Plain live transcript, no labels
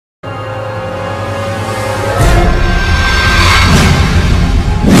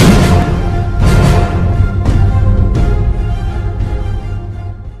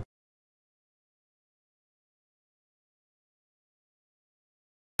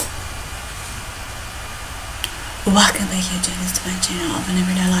Welcome back here to my channel of an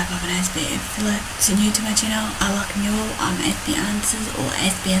everyday life of an Aspie. If you're new to my channel, I welcome you all. I'm AspieAnswers, or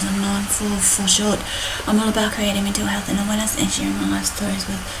Aspie as I'm known for short. I'm all about creating mental health and awareness and sharing my life stories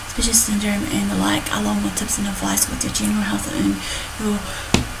with Aspergers Syndrome and the like, along with tips and advice with your general health and your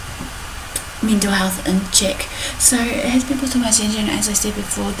mental health in check. So it has been put to my attention, as I said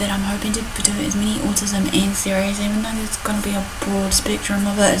before, that I'm hoping to do as many autism and series, even though there's going to be a broad spectrum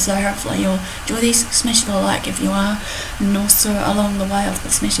of it. So hopefully you'll enjoy these. Smash the like if you are, and also along the way of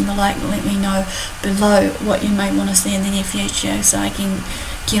smashing the like, let me know below what you may want to see in the near future so I can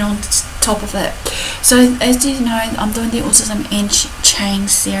get on top of it. So as you know, I'm doing the Autism and Change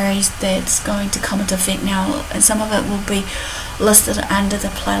series that's going to come into effect now, and some of it will be listed under the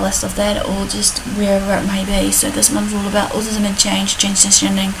playlist of that, or just wherever it may be. So this one's all about autism and change,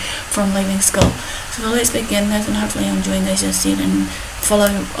 transitioning from leaving school. So let's begin this, and hopefully you're enjoying this, as I said, and follow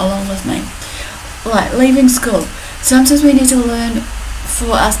along with me. Right, leaving school. Sometimes we need to learn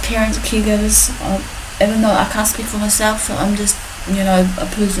for us parents, caregivers, even though I can't speak for myself, so I'm just, you know, a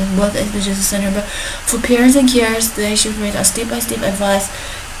person with Aspergers Syndrome, but for parents and carers, they should read a step-by-step advice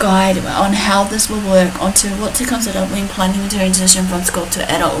guide on how this will work, onto what to consider when planning to transition from school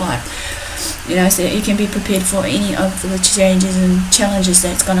to adult life. You know, so you can be prepared for any of the changes and challenges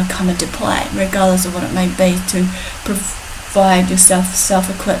that's going to come into play, regardless of what it may be, to provide yourself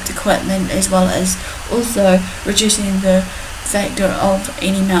self-equipped equipment, as well as also reducing the factor of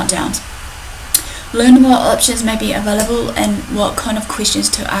any meltdowns. Learn what options may be available and what kind of questions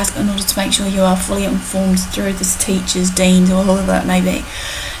to ask in order to make sure you are fully informed through the teachers, deans, or whoever it may be.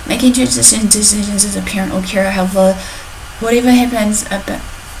 Making transition decisions as a parent or carer, however, whatever happens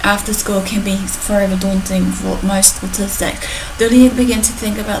after school can be forever daunting for most autistics. The earlier you begin to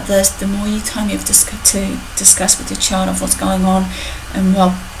think about this, the more time you have to discuss with your child of what's going on, and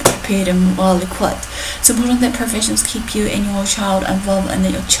well prepared and well equipped. It's important that professionals keep you and your child involved, and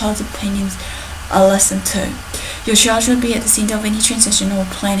that your child's opinions are listened to. Your child should be at the centre of any transition or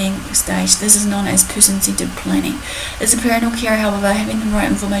planning stage. This is known as person-centered planning. As a parent or carer, however, having the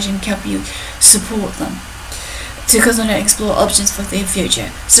right information can help you support them to consider and explore options for their future.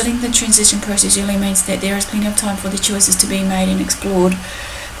 Starting the transition process usually means that there is plenty of time for the choices to be made and explored,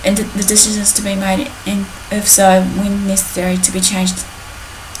 and the decisions to be made, and if so, when necessary, to be changed.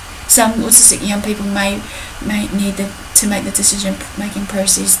 Some autistic young people may need to make the decision-making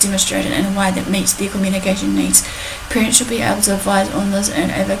process demonstrated in a way that meets their communication needs. Parents should be able to advise on this and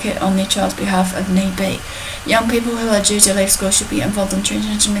advocate on their child's behalf if need be. Young people who are due to leave school should be involved in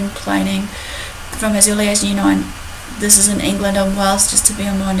transitioning planning from as early as Year 9. This is in England and Wales, just to be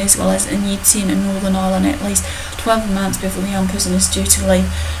in mind, as well as in Year 10 in Northern Ireland, at least 12 months before the young person is due to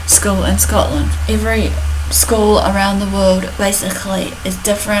leave school in Scotland. Every school around the world basically is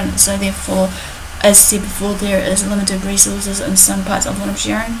different, so therefore, as said before, there is limited resources in some parts of what I'm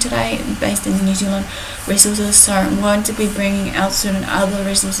sharing today, based in New Zealand resources, so I'm going to be bringing out certain other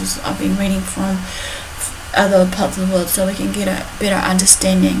resources I've been reading from other parts of the world, so we can get a better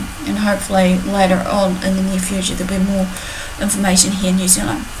understanding, and hopefully later on in the near future there'll be more information here in New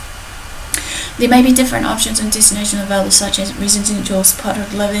Zealand. There may be different options and destinations available, such as residential,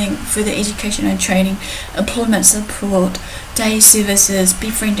 supported living, further education and training, employment support, day services,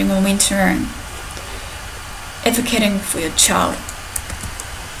 befriending or mentoring. Advocating for your child.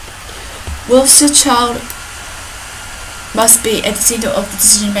 Whilst your child must be at the centre of the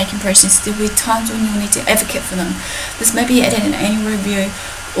decision-making process, there will be times when you will need to advocate for them. This may be at an annual review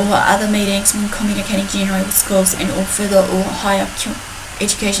or other meetings when communicating generally with schools and or further or higher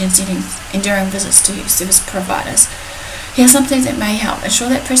education settings, and during visits to service providers. Here are some things that may help. Ensure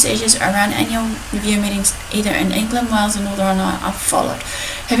that procedures around annual review meetings, either in England, Wales and Northern Ireland, are followed.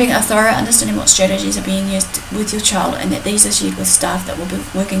 Having a thorough understanding what strategies are being used with your child, and that these are shared with staff that will be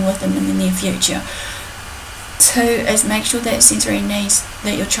working with them in the near future. 2 is make sure that sensory needs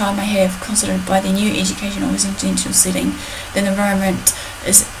that your child may have considered by the new educational or residential setting, then the environment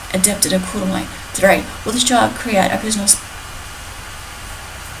is adapted accordingly. 3. Will the child create a personal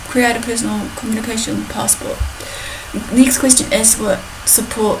communication passport? Next question is what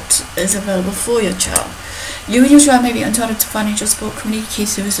support is available for your child. You and your child may be entitled to financial support, community care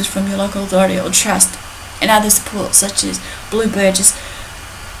services from your local authority or trust, and other support such as blue badges,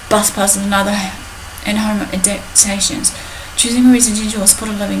 bus passes and home adaptations. Choosing a residential or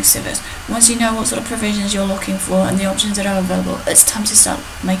supported living service. Once you know what sort of provisions you're looking for and the options that are available, it's time to start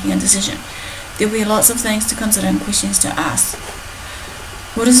making a decision. There will be lots of things to consider and questions to ask.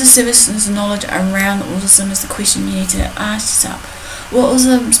 What is the service's knowledge around autism is the question you need to ask yourself. What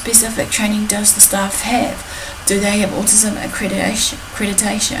autism specific training does the staff have? Do they have autism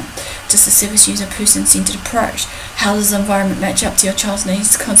accreditation? Does the service use a person-centered approach? How does the environment match up to your child's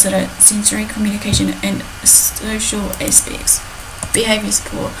needs? Consider sensory, communication, and social aspects. Behaviour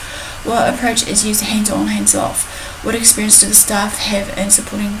support. What approach is used hands-on, hands-off? What experience do the staff have in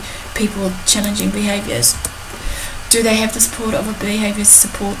supporting people with challenging behaviours? Do they have the support of a behaviour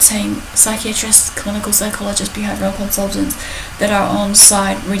support team, psychiatrists, clinical psychologists, behavioural consultants that are on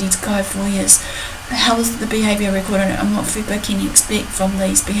site ready to go for years? How is the behaviour recorded and what feedback can you expect from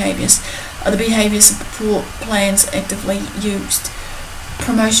these behaviours? Are the behaviour support plans actively used?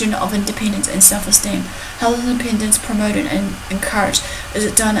 Promotion of independence and self-esteem. How is independence promoted and encouraged? Is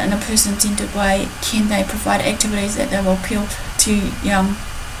it done in a person-centered way? Can they provide activities that will appeal to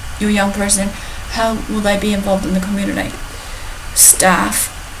your young person? How will they be involved in the community? Staff.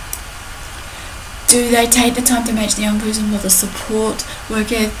 Do they take the time to match the young person with a support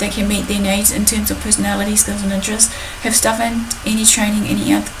worker that can meet their needs in terms of personality, skills and interests? Have staff and any training,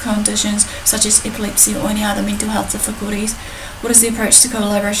 any other conditions such as epilepsy or any other mental health difficulties? What is the approach to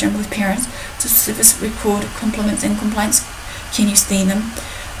collaboration with parents? Does the service record compliments and complaints? Can you see them?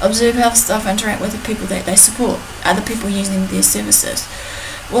 Observe how staff interact with the people that they support, other people using their services.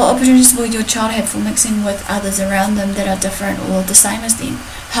 What opportunities will your child have for mixing with others around them that are different or the same as them?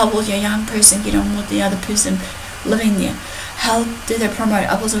 How will your young person get on with the other person living there? How do they promote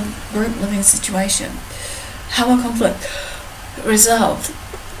a positive group living situation? How are conflict resolved?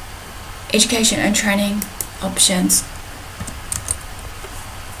 Education and training options.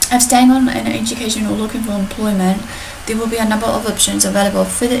 If staying on in education or looking for employment, there will be a number of options available.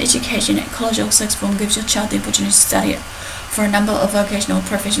 Further education at college or sixth form gives your child the opportunity to study for a number of vocational,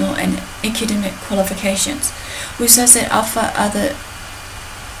 professional and academic qualifications. Websites that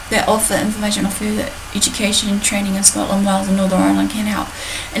offer information on further education and training in Scotland, Wales and Northern Ireland can help.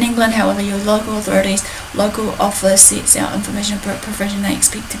 In England, however, your local authorities' local office sets out information about profession they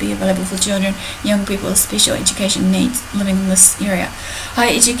expect to be available for children, young people with special education needs living in this area.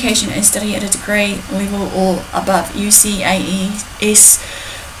 Higher education is study at a degree level or above. UCAS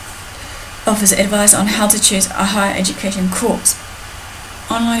offers advice on how to choose a higher education course.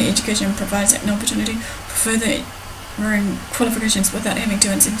 Online education provides an opportunity for further qualifications without having to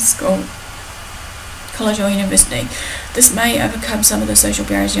attend school, college or university. This may overcome some of the social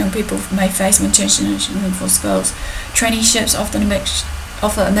barriers young people may face when transitioning for schools. Traineeships often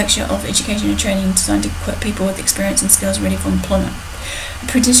offer a mixture of education and training designed to equip people with experience and skills ready for employment.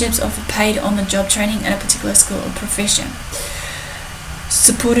 Apprenticeships offer paid on-the-job training in a particular skill or profession.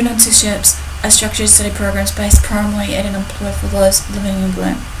 Supported internships are structured study programs based primarily at an employer for those living in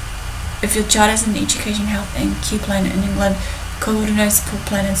England. If your child has an education, health and care plan in England, coordinated support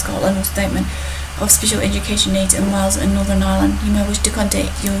plan in Scotland or statement of special education needs in Wales and Northern Ireland, you may wish to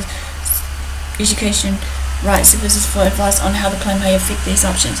contact your education rights services for advice on how the plan may affect these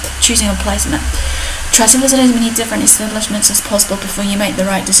options. Choosing a placement. Try to visit as many different establishments as possible before you make the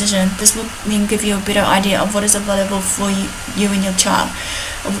right decision. This will then give you a better idea of what is available for you and your child,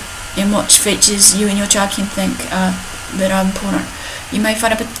 and what features you and your child can think that are important. You may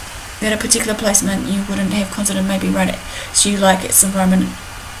find that a particular placement you wouldn't have considered may be right so you like its environment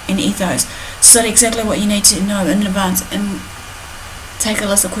and ethos. Study exactly what you need to know in advance and take a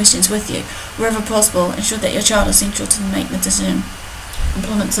list of questions with you. Wherever possible, ensure that your child is central to make the decision.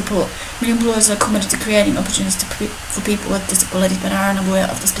 Employment support. Many employers are committed to creating opportunities for people with disabilities but are unaware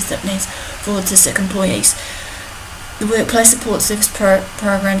of the specific needs for autistic employees. The workplace support service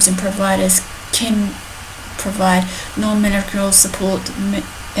programs and providers can provide non-managerial support,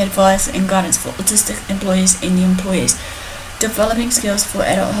 advice and guidance for autistic employees and the employees. Developing skills for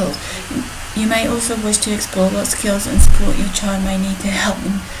adulthood. You may also wish to explore what skills and support your child may need to help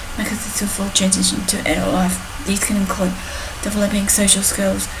them make a successful transition to adult life. These can include developing social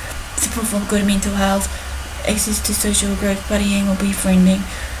skills, support for good mental health, access to social growth, buddying or befriending,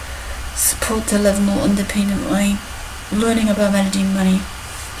 support to live more independently, learning about managing money.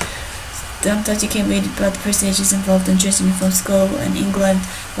 Sometimes you can read about the procedures involved in transitioning from school in England,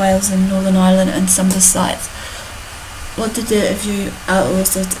 Wales and Northern Ireland and some of the sites. What to do if you are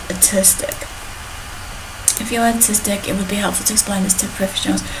also autistic. If you are autistic, it would be helpful to explain this to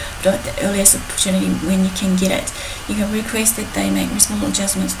professionals, but at the earliest opportunity when you can get it. You can request that they make reasonable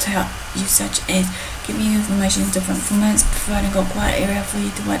adjustments to help you, such as giving you information in different formats, providing a quiet area for you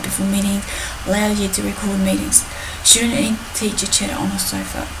to wait before meetings, allow you to record meetings. Student and teacher chat on a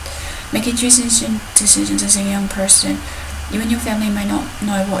sofa. Making transition decisions as a young person. You and your family may not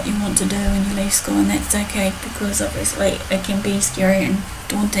know what you want to do when you leave school, and that's okay, because obviously it can be scary and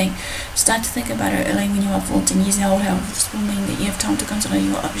daunting. Start to think about it early when you are 14 years old. However, this will mean that you have time to consider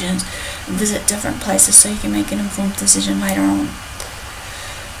your options and visit different places so you can make an informed decision later on.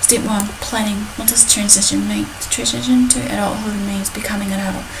 Step 1. Planning. What does transition mean? The transition to adulthood means becoming an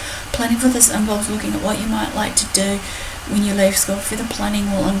adult. Planning for this involves looking at what you might like to do when you leave school. Further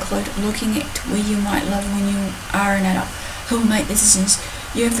planning will include looking at where you might live when you are an adult. Who will make the decisions?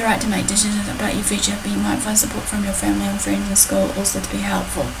 You have the right to make decisions about your future, but you might find support from your family and friends in school also to be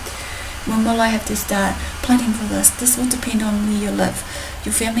helpful. When will I have to start planning for this? This will depend on where you live.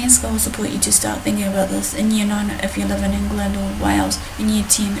 Your family and school will support you to start thinking about this. In Year 9 if you live in England or Wales, in Year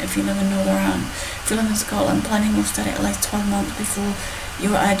 10 if you live in Northern Ireland. If you live in Scotland, planning will start at least 12 months before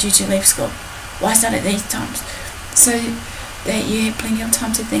you are due to leave school. Why start at these times? So that you have plenty of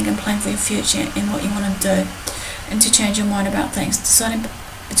time to think and plan for your future and what you want to do, and to change your mind about things. Deciding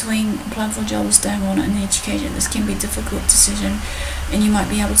between applying for a job or staying on in education, this can be a difficult decision, and you might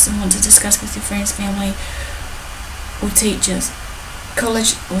be able to want to discuss with your friends, family or teachers.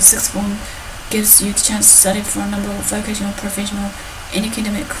 College or sixth form gives you the chance to study for a number of vocational, professional and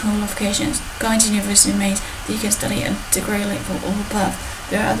academic qualifications. Going to university means that you can study at degree level or above.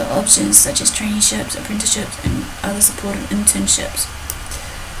 There are other options such as traineeships, apprenticeships and other supported internships.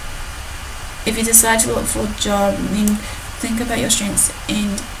 If you decide to look for a job, then think about your strengths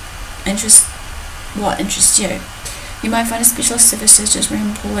and interests, what interests you. You might find a specialist service such as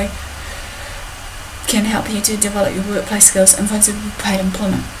re-employ can help you to develop your workplace skills and find suitable paid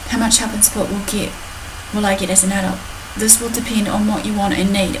employment. How much help and support will I get as an adult? This will depend on what you want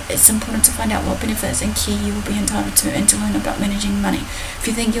and need. It's important to find out what benefits and care you will be entitled to and to learn about managing money. If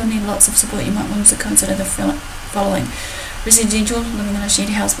you think you'll need lots of support, you might want to consider the following. Residential, living in a shared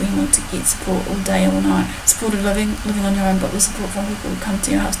house where you want to get support all day or night. Supported living on your own but with support from people who come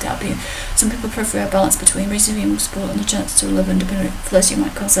to your house to help you. Some people prefer a balance between receiving support and the chance to live independently. For this, you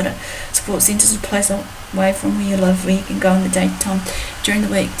might consider support centres, a place away from where you live where you can go in the daytime during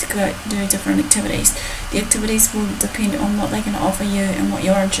the week to go do different activities. The activities will depend on what they can offer you and what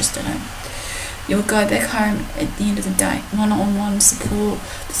you're interested in. You will go back home at the end of the day. One-on-one support.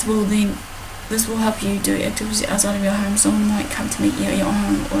 This will help you do activities outside of your home. Someone might come to meet you at your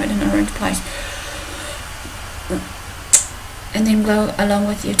home or at an arranged place, and then go along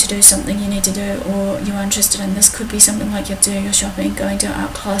with you to do something you need to do or you're interested in. This could be something like you do your shopping, going to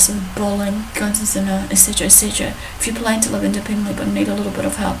art classes, bowling, going to dinner, etc., etc. If you plan to live independently but need a little bit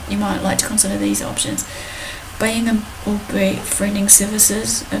of help, you might like to consider these options. Buying or befriending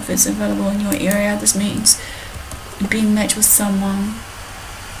services, if it's available in your area. This means being matched with someone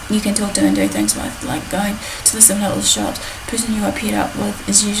you can talk to and do things with, like going to the similar shops. The person you are paired up with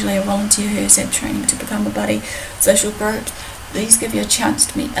is usually a volunteer who has had training to become a buddy. Social groups. These give you a chance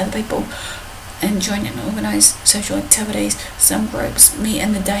to meet other people and join and organise social activities. Some groups meet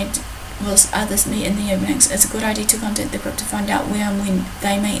in the day whilst others meet in the evenings. It's a good idea to contact the group to find out where and when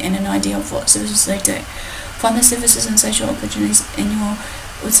they meet and an idea of what services they do. Find the services and social opportunities in your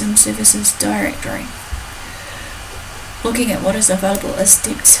Autism Services directory. Looking at what is available is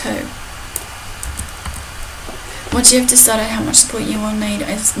step 2. Once you have decided how much support you will need,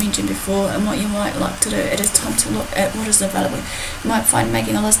 as mentioned before, and what you might like to do, it is time to look at what is available. You might find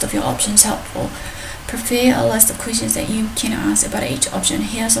making a list of your options helpful. Prepare a list of questions that you can ask about each option.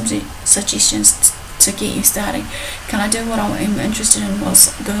 Here are some suggestions to get you started. Can I do what I am interested in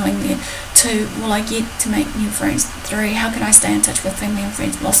whilst going there? 2. Will I get to make new friends? 3. How can I stay in touch with family and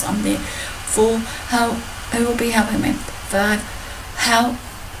friends whilst I'm there? 4. Who will be helping me? 5. How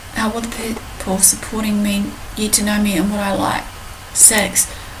will the people supporting me get to know me and what I like? 6.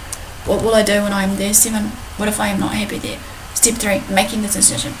 What will I do when I am there? 7. What if I am not happy there? Step 3. Making the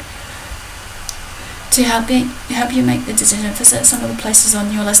decision. To help you make the decision, visit some of the places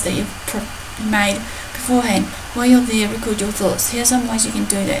on your list that you've made beforehand. While you're there, record your thoughts. Here are some ways you can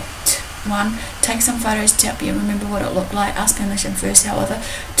do that. 1. Take some photos to help you remember what it looked like. Ask permission first, however.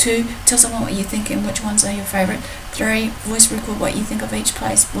 2. Tell someone what you think and which ones are your favourite. 3. Voice record what you think of each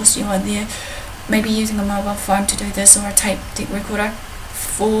place whilst you are there, maybe using a mobile phone to do this or a tape deck recorder.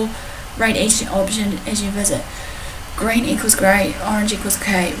 4. Rate each option as you visit. Green equals grey, orange equals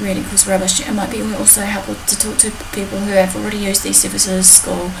okay, red equals rubbish. It might be also helpful to talk to people who have already used these services,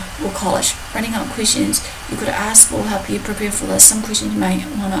 school or college. Writing out questions you could ask will help you prepare for this. Some questions you may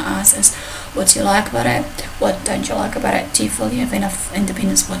want to ask is, what do you like about it? What don't you like about it? Do you feel you have enough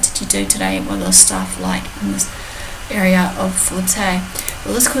independence? What did you do today? What are the staff like in area of forte.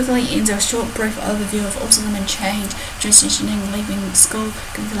 Well, this quickly ends our short brief overview of autism and change, transitioning, leaving school.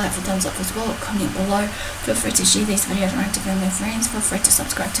 Give me a like for thumbs up as well, comment below. Feel free to share these videos around to family and friends. Feel free to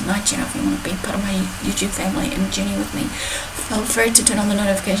subscribe to my channel if you want to be part of my YouTube family and journey with me. Feel free to turn on the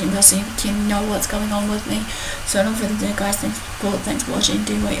notification bell so you can know what's going on with me. So no further ado guys, thanks for watching,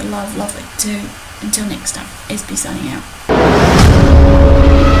 do what you love it too. Until next time, Aspie signing out.